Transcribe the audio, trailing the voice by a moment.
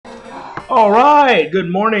Alright, good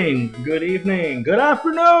morning, good evening, good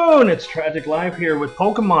afternoon. It's Tragic Live here with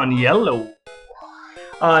Pokemon Yellow.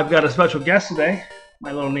 I've got a special guest today,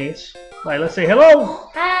 my little niece. Alright, let's say hello.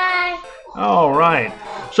 Hi. Alright,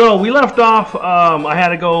 so we left off, I had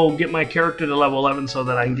to go get my character to level 11 so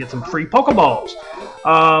that I can get some free Pokeballs.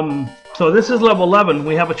 So this is level 11.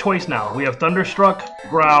 We have a choice now. We have Thunderstruck,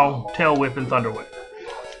 Growl, Tail Whip, and Thunder Whip.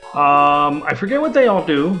 I forget what they all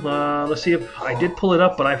do. Let's see if I did pull it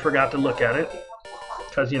up, but I forgot to look at it.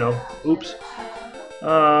 Because, you know, oops.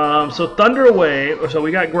 So Thunder Wave, so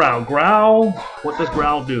we got Growl. Growl, what does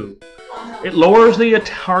Growl do? It lowers the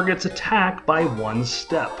target's attack by 1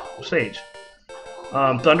 stage.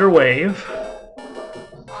 Thunder Wave.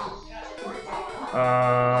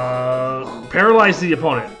 Paralyze the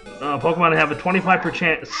opponent. Pokemon have a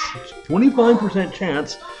 25%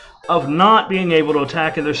 chance of not being able to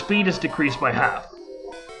attack, and their speed is decreased by half.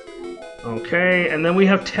 Okay, and then we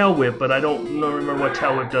have Tail Whip, but I don't remember what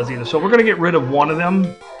Tail Whip does either. So we're going to get rid of one of them.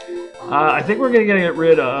 I think we're going to get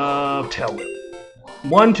rid of Tail Whip.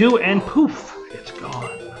 1, 2, and poof, it's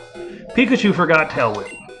gone. Pikachu forgot Tail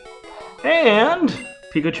Whip. And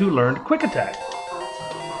Pikachu learned Quick Attack.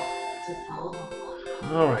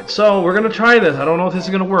 Alright, so we're going to try this. I don't know if this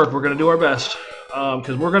is going to work. We're going to do our best.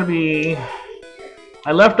 Because we're going to be...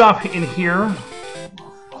 I left off in here.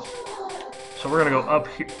 So we're going to go up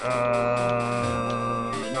here.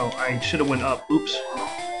 No, I should have went up. Oops.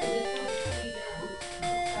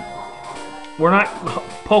 We're not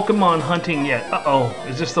Pokemon hunting yet. Uh-oh.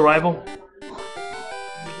 Is this the rival?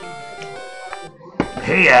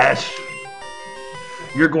 Hey, Ash.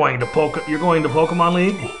 You're going to Pokemon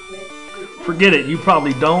League? Forget it. You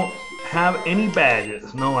probably don't have any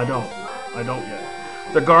badges. No, I don't. I don't yet.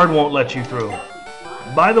 The guard won't let you through.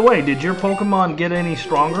 By the way, did your Pokemon get any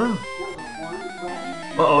stronger?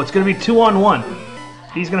 Uh-oh, it's going to be 2-on-1.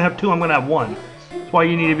 He's going to have 2, I'm going to have 1. That's why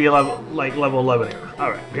you need to be level 11 here.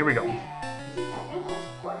 Alright, here we go.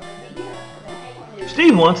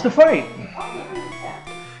 Steve wants to fight.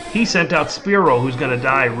 He sent out Spearow, who's going to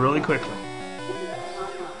die really quickly.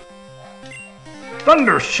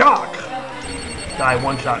 Thunder Shock! Die,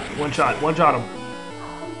 one shot him.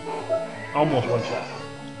 Almost one shot.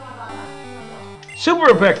 Super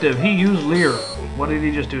effective. He used Leer. What did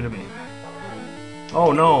he just do to me?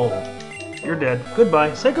 Oh no. You're dead.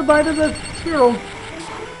 Goodbye. Say goodbye to the Spearow.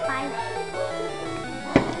 Bye.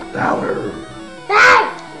 Louder.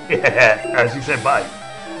 Bye. Yeah, as he said bye.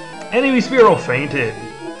 Enemy Spearow fainted.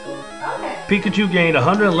 Okay. Pikachu gained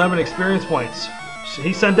 111 experience points.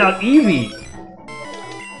 He sent out Eevee.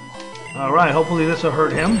 Alright, hopefully this will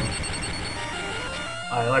hurt him.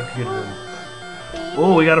 I like to get him.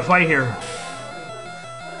 Oh, we got a fight here.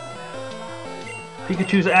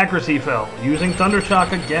 Pikachu's accuracy fell, using Thunder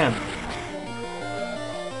Shock again.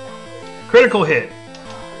 Critical hit.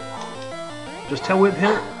 Does Tail Whip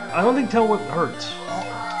hit? I don't think Tail Whip hurts.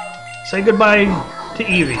 Say goodbye to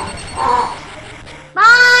Eevee.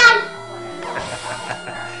 Bye!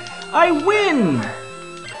 I win!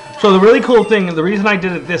 So the really cool thing, the reason I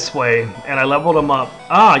did it this way, and I leveled him up...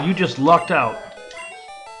 Ah, you just lucked out.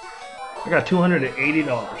 I got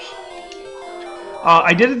 $280.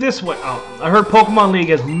 I did it this way. Oh, I heard Pokemon League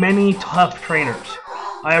has many tough trainers.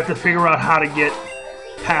 I have to figure out how to get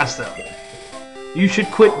past them. You should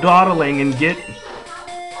quit dawdling and get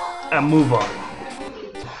a move on.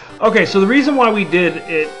 Okay, so the reason why we did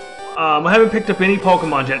it... I haven't picked up any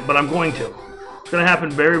Pokemon yet, but I'm going to. It's going to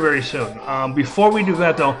happen very, very soon. Before we do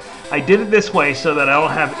that, though, I did it this way so that I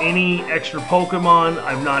don't have any extra Pokemon.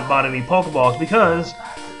 I've not bought any Pokeballs, because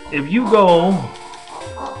if you go...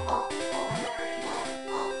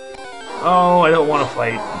 Oh, I don't want to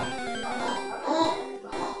fight.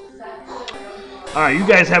 Alright, you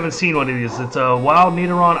guys haven't seen what it is. It's a wild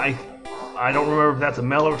Nidoran. I don't remember if that's a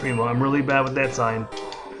male or female. I'm really bad with that sign.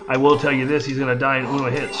 I will tell you this, he's going to die in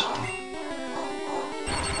Uno hits.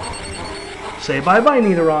 Say bye-bye,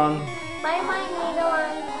 Nidoran. Bye-bye,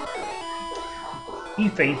 Nidoran. He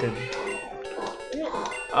fainted.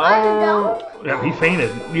 Oh, yeah, he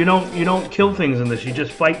fainted. You don't kill things in this. You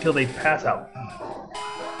just fight till they pass out.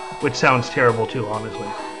 Which sounds terrible too, honestly.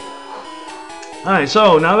 Alright,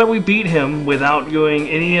 so now that we beat him without doing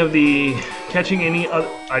any of the... Catching any other...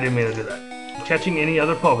 I didn't mean to do that. Catching any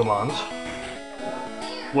other Pokemons,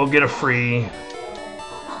 we'll get a free...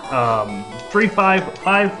 five free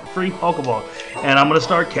Pokeballs. And I'm going to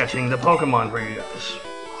start catching the Pokemon for you guys.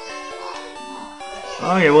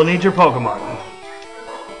 Okay, we'll need your Pokemon.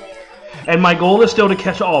 And my goal is still to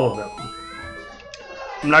catch all of them.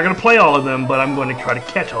 I'm not going to play all of them, but I'm going to try to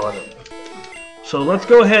catch all of them. So let's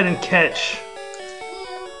go ahead and catch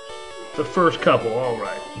the first couple.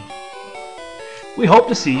 Alright. We hope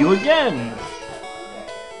to see you again.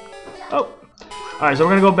 Oh. Alright, so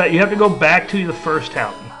we're gonna go back. You have to go back to the first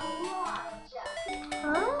town.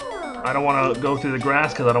 Oh. I don't want to go through the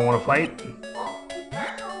grass because I don't want to fight.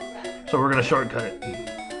 So we're gonna shortcut it.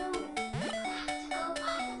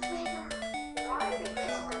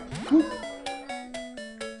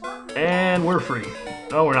 And we're free.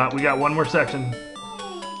 No, we're not. We got one more section.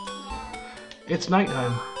 It's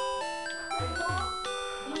nighttime.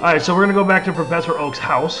 Alright, so we're gonna go back to Professor Oak's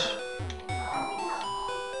house.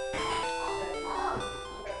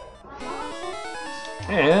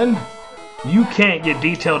 And you can't get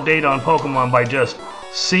detailed data on Pokemon by just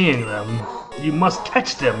seeing them. You must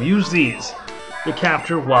catch them. Use these to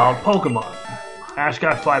capture wild Pokemon. Ash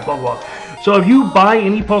got 5 Pokeballs. So if you buy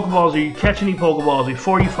any Pokeballs or you catch any Pokeballs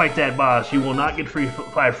before you fight that boss, you will not get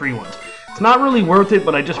 5 free ones. It's not really worth it,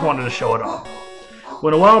 but I just wanted to show it off.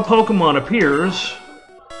 When a wild Pokemon appears,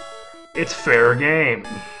 it's fair game.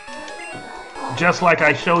 Just like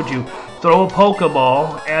I showed you, throw a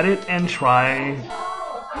Pokeball at it and try.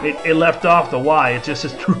 It left off the Y. It just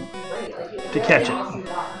says to catch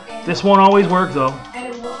it. This won't always work though.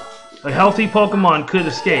 A healthy Pokemon could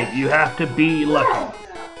escape. You have to be lucky.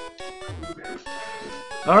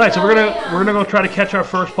 All right, so we're gonna go try to catch our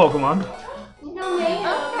first Pokemon.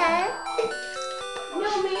 Okay.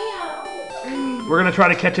 We're gonna try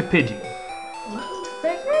to catch a Pidgey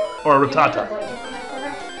or a Rattata.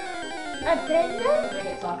 A pigeon?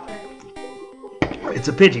 It's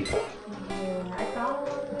a Pidgey.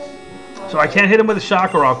 So I can't hit him with a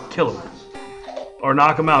shock or I'll kill him or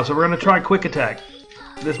knock him out. So we're gonna try Quick Attack.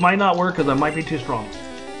 This might not work because I might be too strong.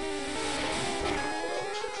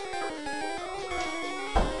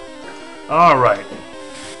 Alright.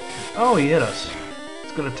 Oh, he hit us.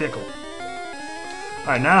 It's gonna tickle.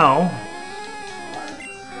 Alright, now.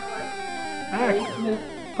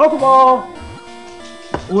 Pokeball!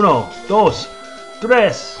 1, 2,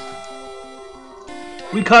 3.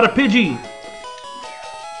 We caught a Pidgey!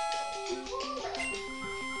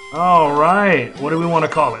 Alright, what do we want to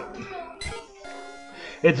call it?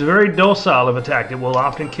 It's very docile if attacked. It will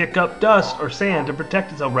often kick up dust or sand to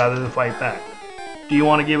protect itself rather than fight back. Do you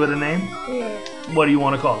want to give it a name? Yeah. What do you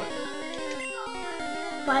want to call it?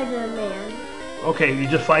 Spider-Man. Okay, you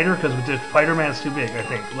just fight her? Because Spider-Man's too big, I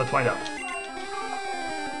think. Let's find out.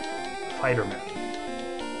 Spider-Man.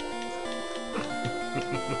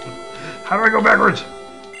 How do I go backwards?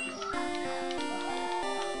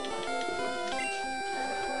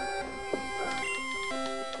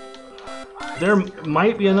 There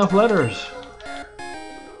might be enough letters.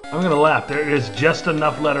 I'm gonna laugh. There is just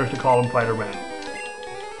enough letters to call him Spider-Man.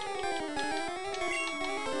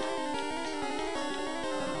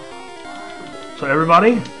 So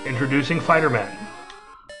everybody, introducing Spider-Man.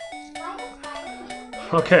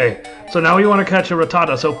 Okay, so now we want to catch a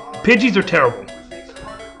Rattata. So Pidgeys are terrible.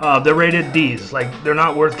 They're rated Ds. Like, they're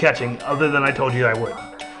not worth catching, other than I told you I would.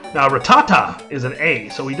 Now Rattata is an A,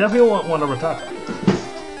 so we definitely want a Rattata.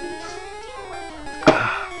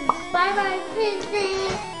 Bye-bye, Pidgey.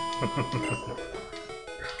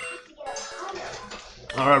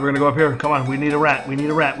 Alright, we're gonna go up here. Come on, we need a rat. We need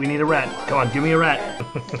a rat. We need a rat. Come on, give me a rat.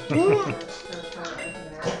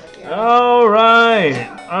 Alright,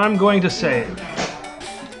 I'm going to save.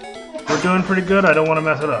 We're doing pretty good. I don't want to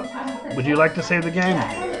mess it up. Would you like to save the game?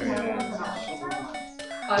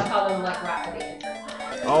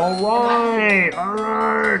 Alright,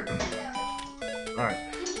 alright. Alright.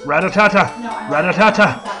 Rattata!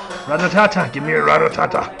 Rattata! Rattata! Give me a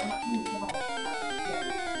Rattata!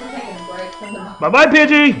 Bye-bye,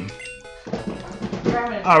 Pidgey!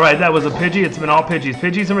 Alright, that was a Pidgey. It's been all Pidgeys.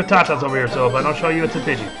 Pidgeys and Rattatas over here, so if I don't show you, it's a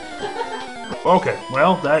Pidgey. Okay,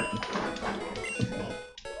 well, that...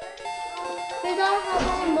 We don't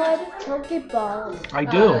have a mud Pokeball. I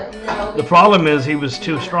do. The problem is he was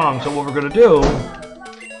too strong, so what we're going to do...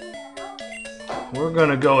 We're going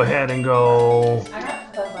to go ahead and go...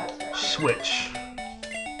 Switch.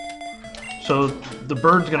 So the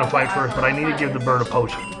bird's going to fight first, but I need to give the bird a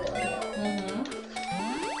potion.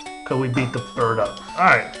 Because we beat the bird up.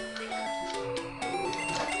 Alright.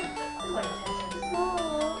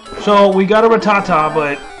 So we got a Rattata,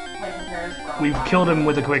 but we've killed him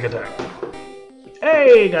with a Quick Attack.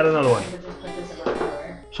 Hey, got another one.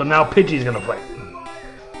 So now Pidgey's going to fight.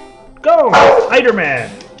 Go!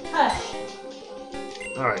 Spider-Man!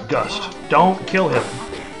 Alright, Gust. Don't kill him.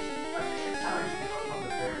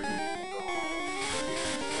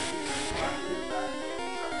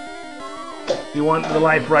 You want the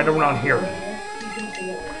life right around here.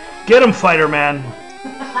 Get him, Spider-Man!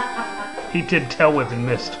 He did tail whip and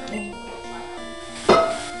missed.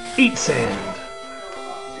 Eat sand.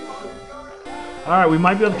 Alright, we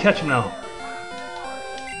might be able to catch him now.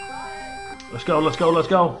 Let's go, let's go, let's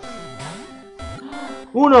go.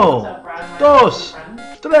 Uno, dos,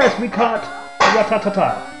 tres, we caught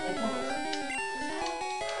Ratatata.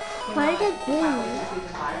 Why did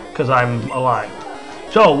you? Because I'm alive.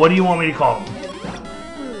 So, what do you want me to call him?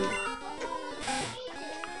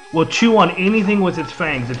 Will chew on anything with its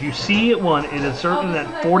fangs. If you see one, it is certain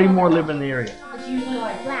that 40 more live in the area.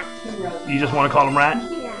 Rat. You just want to call him Rat?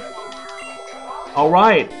 Yeah.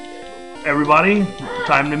 Alright, everybody,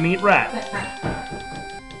 time to meet Rat.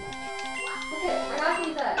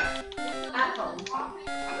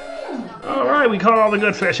 Alright, we caught all the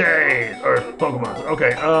good fish, hey! Or Pokemon.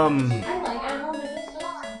 Okay, I'm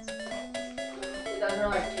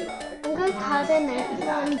gonna call the next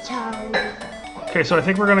one Charlie. Okay, so I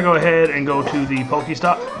think we're gonna go ahead and go to the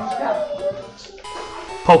Pokestop.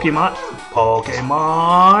 Pokemon.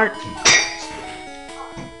 Pokemon.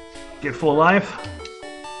 Get full life.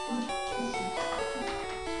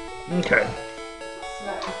 Okay.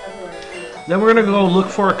 Then we're gonna go look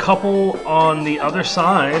for a couple on the other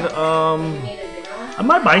side. I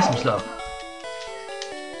might buy some stuff.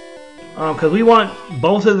 Because we want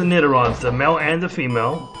both of the Nidorans, the male and the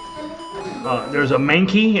female. There's a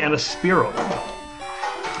Mankey and a Spearow.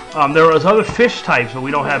 There was other fish types, but we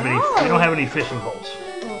don't have any. We don't have any fishing poles.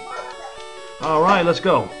 All right, let's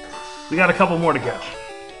go. We got a couple more to catch.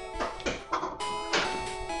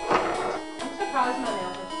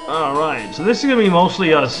 All right, so this is gonna be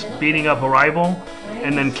mostly us beating up a rival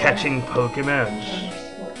and then catching Pokemons.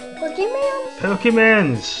 Pokemon?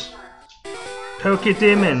 Pokemons.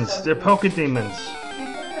 Pokedemons. They're Pokedemons.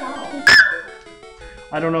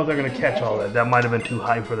 I don't know if they're gonna catch all that. That might have been too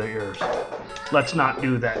high for their ears. Let's not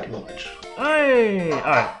do that too much. Hey!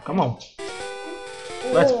 Alright, come on.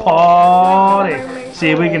 Let's party! See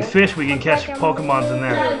if we can fish, we can catch Pokemons in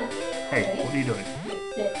there. Hey, what are you doing?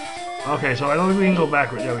 Okay, so I don't think we can go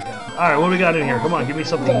backward. There we go. Alright, what do we got in here? Come on, give me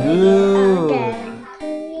something good.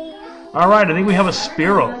 Alright, I think we have a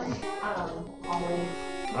Spearow.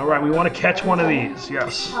 Alright, we want to catch one of these.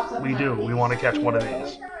 Yes, we do. We want to catch one of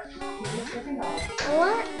these.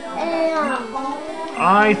 What?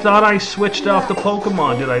 I thought I switched off the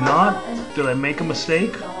Pokemon. Did I not? Did I make a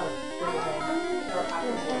mistake?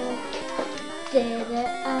 Did it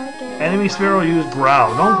again. Enemy Spearow used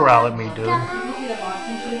Growl. Don't growl at me, dude.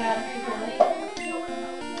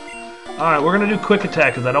 Alright, we're going to do Quick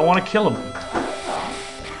Attack because I don't want to kill him.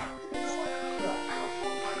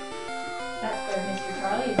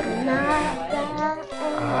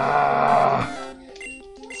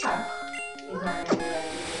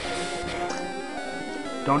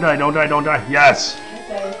 Don't die, don't die, don't die. Yes!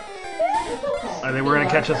 I think we're going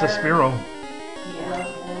to catch us a Spearow.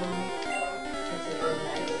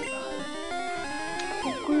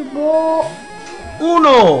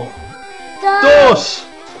 Uno! Dos!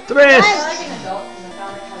 Tres!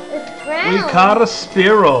 We caught a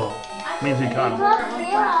Spearow. Means we caught him.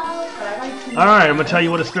 Alright, I'm going to tell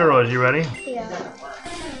you what a Spearow is. You ready?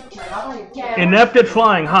 Inept at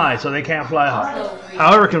flying high, so they can't fly high.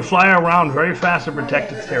 However, can fly around very fast and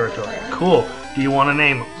protect its territory. Cool. Do you want to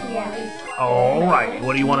name him? Yes. Alright,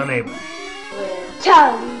 what do you want to name him?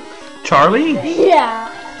 Charlie. Charlie? Yeah.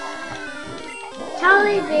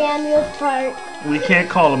 Charlie Daniel Park. We can't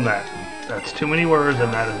call him that. That's too many words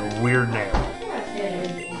and that is a weird name.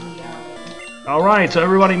 Alright, so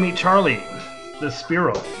everybody meet Charlie, the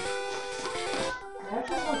Spearow.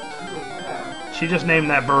 She just named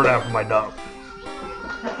that bird after my dog.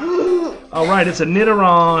 Alright, it's a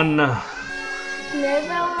Nidoran.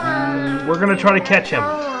 We're gonna try to catch him.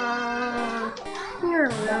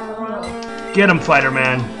 Get him, fighter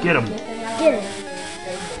man. Get him. Get it.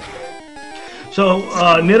 So,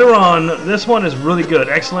 Nidoran, this one is really good.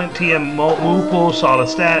 Excellent TM move pool, solid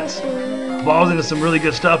stats. Evolves into some really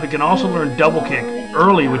good stuff. It can also learn Double Kick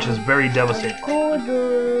early, which is very devastating.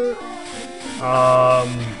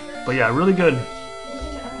 But yeah, really good.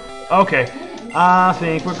 Okay, I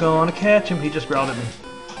think we're gonna catch him. He just growled at me.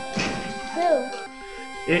 Who?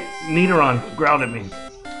 Nidoran growled at me.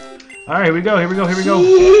 Alright, here we go, here we go, here we go.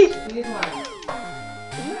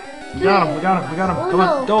 We got him, we got him, we got him. Come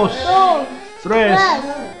on, dos, tres.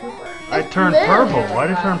 I turned purple. Why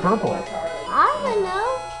did it turn purple? I don't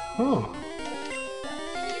know. Oh.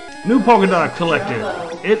 New Pokédot collected.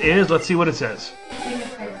 It is, let's see what it says.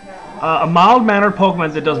 A mild-mannered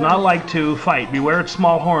Pokemon that does not like to fight. Beware its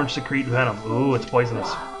small horns secrete venom. Ooh, it's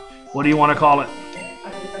poisonous. What do you want to call it?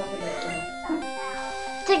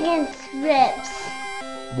 Chicken strips.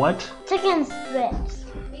 What? Chicken strips.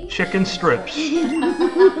 Chicken strips.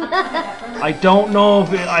 I don't know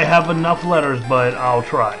if I have enough letters, but I'll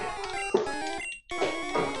try.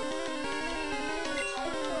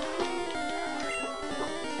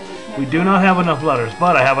 We do not have enough letters,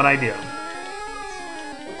 but I have an idea.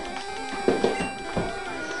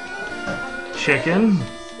 Chicken.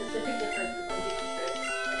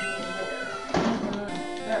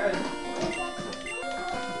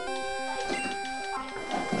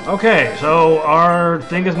 Okay, so our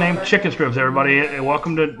thing is named Chicken Strips, everybody. And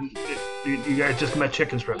welcome to... You guys just met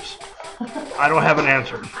Chicken Strips. I don't have an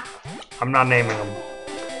answer. I'm not naming them.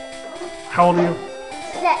 How old are you?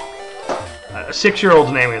 6. A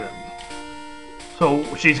 6-year-old's naming them. So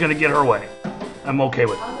she's gonna get her way. I'm okay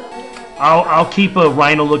with it. I'll keep a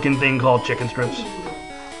rhino-looking thing called Chicken Strips.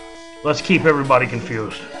 Let's keep everybody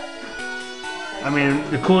confused. I mean,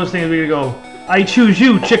 the coolest thing is we go, I choose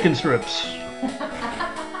you, Chicken Strips.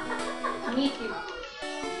 Me too.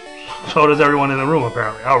 So does everyone in the room,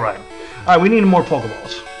 apparently. Alright. Alright, we need more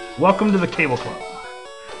Pokeballs. Welcome to the Cable Club.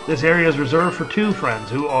 This area is reserved for 2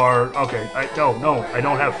 friends who are... Okay, no, I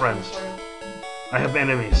don't have friends. I have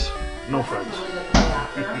enemies. No friends.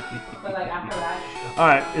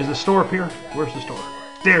 Alright, is the store up here? Where's the store?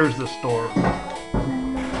 There's the store.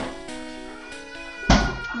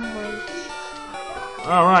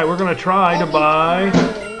 Alright, we're going to try to buy...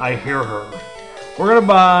 I hear her. We're going to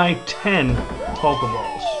buy 10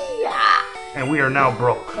 Pokeballs. And we are now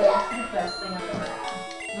broke.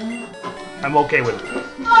 I'm okay with it.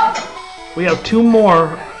 We have 2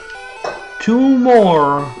 more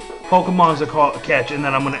Pokemons to catch, and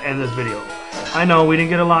then I'm going to end this video. I know, we didn't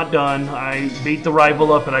get a lot done. I beat the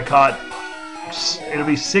rival up, and I caught... It'll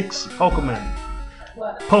be 6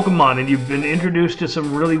 Pokemon, and you've been introduced to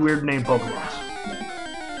some really weird named Pokemons.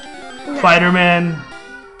 Spider-Man,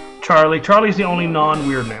 Charlie. Charlie's the only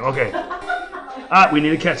non-weird name. Okay. We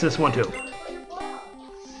need to catch this one, too.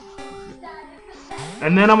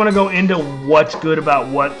 And then I'm going to go into what's good about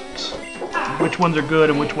which ones are good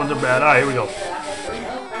and which ones are bad. Alright, here we go.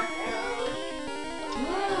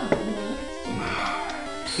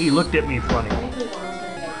 He looked at me funny.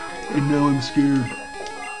 And now I'm scared.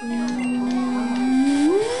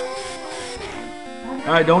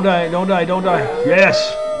 Alright, don't die, don't die, don't die.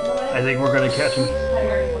 Yes! I think we're going to catch him.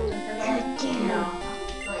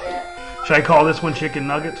 Should I call this one Chicken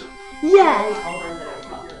Nuggets? Yes.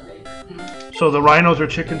 So the rhinos are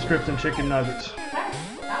Chicken Strips and Chicken Nuggets.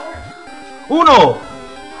 Uno!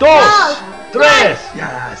 Dos! Tres!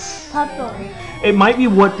 Yes! Purple. It might be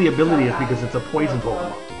what the ability is because it's a poison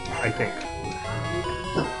Pokemon, I think.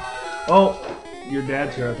 Oh, your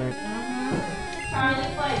dad's here, I think.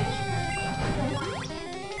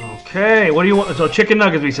 Okay, what do you want? So Chicken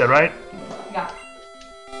Nuggets we said, right? Yeah.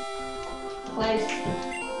 Place.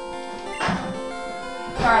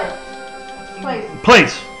 Charlie.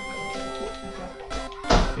 Place!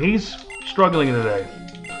 He's struggling today.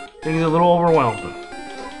 I think he's a little overwhelmed.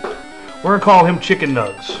 We're gonna call him Chicken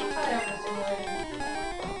Nugs.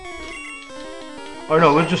 Or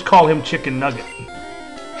no, we'll just call him Chicken Nugget.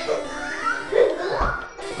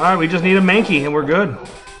 Alright, we just need a Mankey and we're good.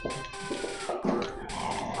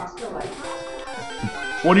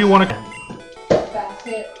 What do you want to...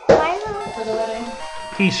 Basket. For the wedding.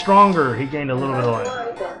 He's stronger. He gained a little bit of life.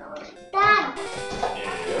 Dad.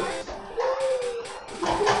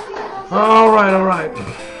 Alright, alright.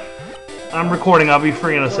 I'm recording. I'll be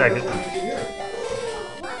free in a second.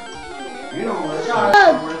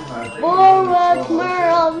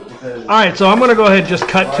 Alright, so I'm going to go ahead and just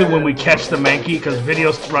cut to when we catch the Mankey because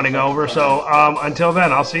video's running over. So until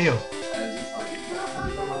then, I'll see you.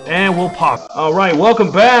 And we'll pop. Alright,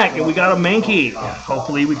 welcome back. And we got a Mankey.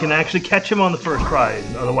 Hopefully we can actually catch him on the first try.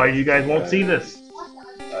 Otherwise you guys won't see this.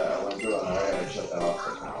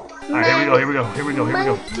 Alright, here we go, here we go, here we go, here we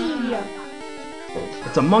go.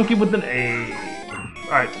 It's a monkey with an A.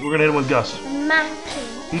 Alright, we're gonna hit him with Gus.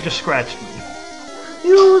 Monkey. He just scratched me.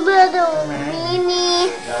 You little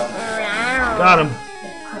meanie. Got him.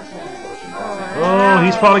 Oh,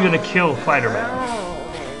 he's probably gonna kill Fighter-Man.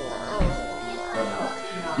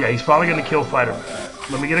 Yeah, he's probably gonna kill Fighter-Man.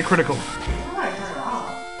 Let me get a critical.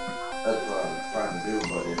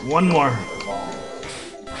 One more.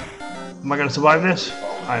 Am I gonna survive this?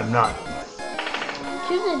 I am not.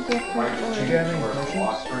 Choose a different one.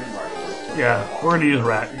 Yeah, we're gonna use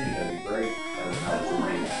Rat.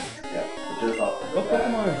 What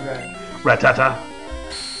Pokemon is Rat? Rattata.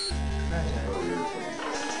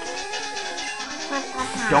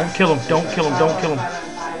 Don't kill him, don't kill him, don't kill him.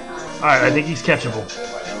 Alright, I think he's catchable.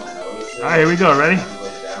 Alright, here we go, ready?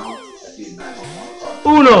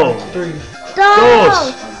 Uno!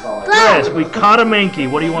 Dos! Tres! We caught a Mankey.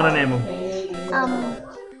 What do you want to name him?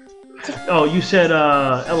 Oh, you said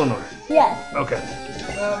Eleanor. Yes. Okay.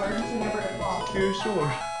 Here's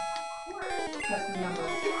sword.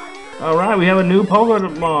 Alright, we have a new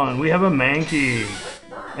Pokemon. We have a Mankey.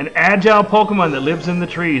 An agile Pokemon that lives in the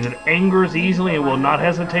trees. It angers easily and will not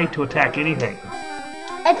hesitate to attack anything.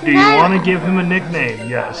 It's Do you want to give him a nickname?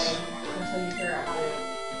 Yes.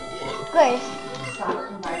 Grace.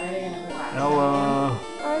 Ella.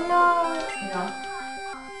 Oh no.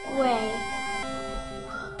 Wait.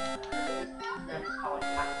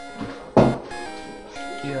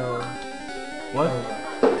 Yo. What?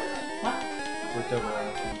 With double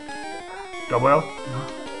L. Double L?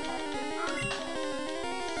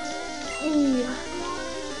 E.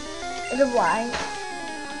 It's a Y.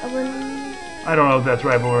 I don't know if that's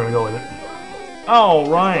right, but we're gonna go with it. All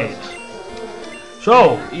right.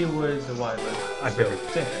 So. It was the Y, but I figured.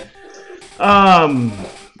 same thing.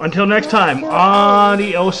 Until next time,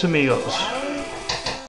 adios amigos.